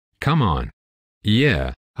Come on.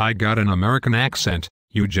 Yeah, I got an American accent,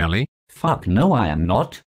 you jelly. Fuck no, I am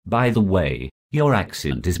not. By the way, your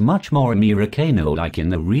accent is much more Americano-like in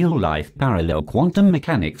the real-life parallel quantum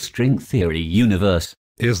mechanics string theory universe.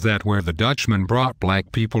 Is that where the Dutchman brought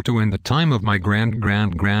black people to in the time of my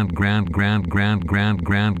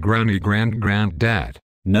grand-grand-grand-grand-grand-grand-grand-grand-granny-grand-granddad?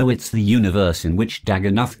 No, it's the universe in which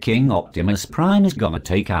Dagonoth King Optimus Prime is gonna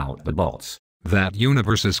take out the bots. That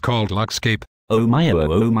universe is called Luxcape. Oh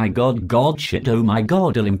my god, god shit, oh my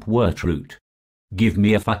god, Olymp word root. Give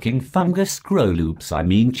me a fucking fungus scroll, oops, I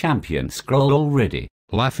mean champion scroll already.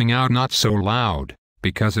 Laughing out not so loud,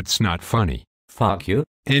 because it's not funny. Fuck you.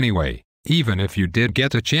 Anyway, even if you did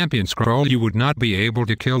get a champion scroll, you would not be able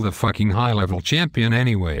to kill the fucking high-level champion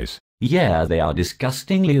anyways. Yeah, they are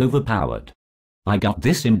disgustingly overpowered. I got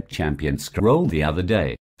this imp champion scroll the other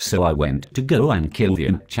day, so I went to go and kill the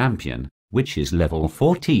imp champion, which is level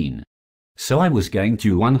 14. So I was going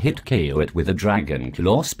to one-hit KO it with a Dragon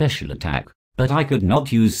Claw special attack, but I could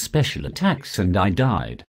not use special attacks and I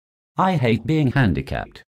died. I hate being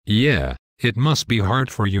handicapped. Yeah, it must be hard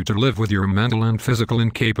for you to live with your mental and physical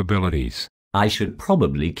incapabilities. I should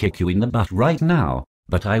probably kick you in the butt right now,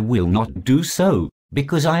 but I will not do so,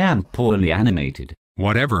 because I am poorly animated.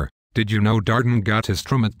 Whatever, did you know Darden got his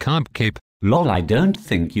trimmed comp cape? Lol, I don't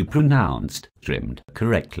think you pronounced trimmed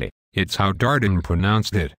correctly. It's how Darden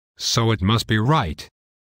pronounced it, so it must be right.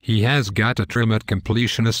 He has got a trimmed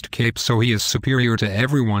completionist cape, so he is superior to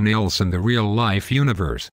everyone else in the real-life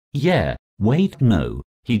universe. Yeah, wait no,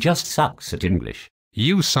 he just sucks at English.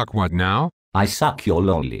 You suck what now? I suck your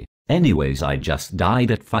lolly. Anyways, I just died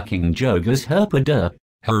at fucking Joger's herpaderp.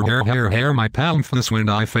 Hair my pamphless when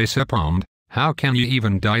I face a pond. How can you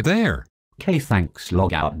even die there? K thanks,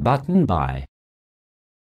 log out button, bye.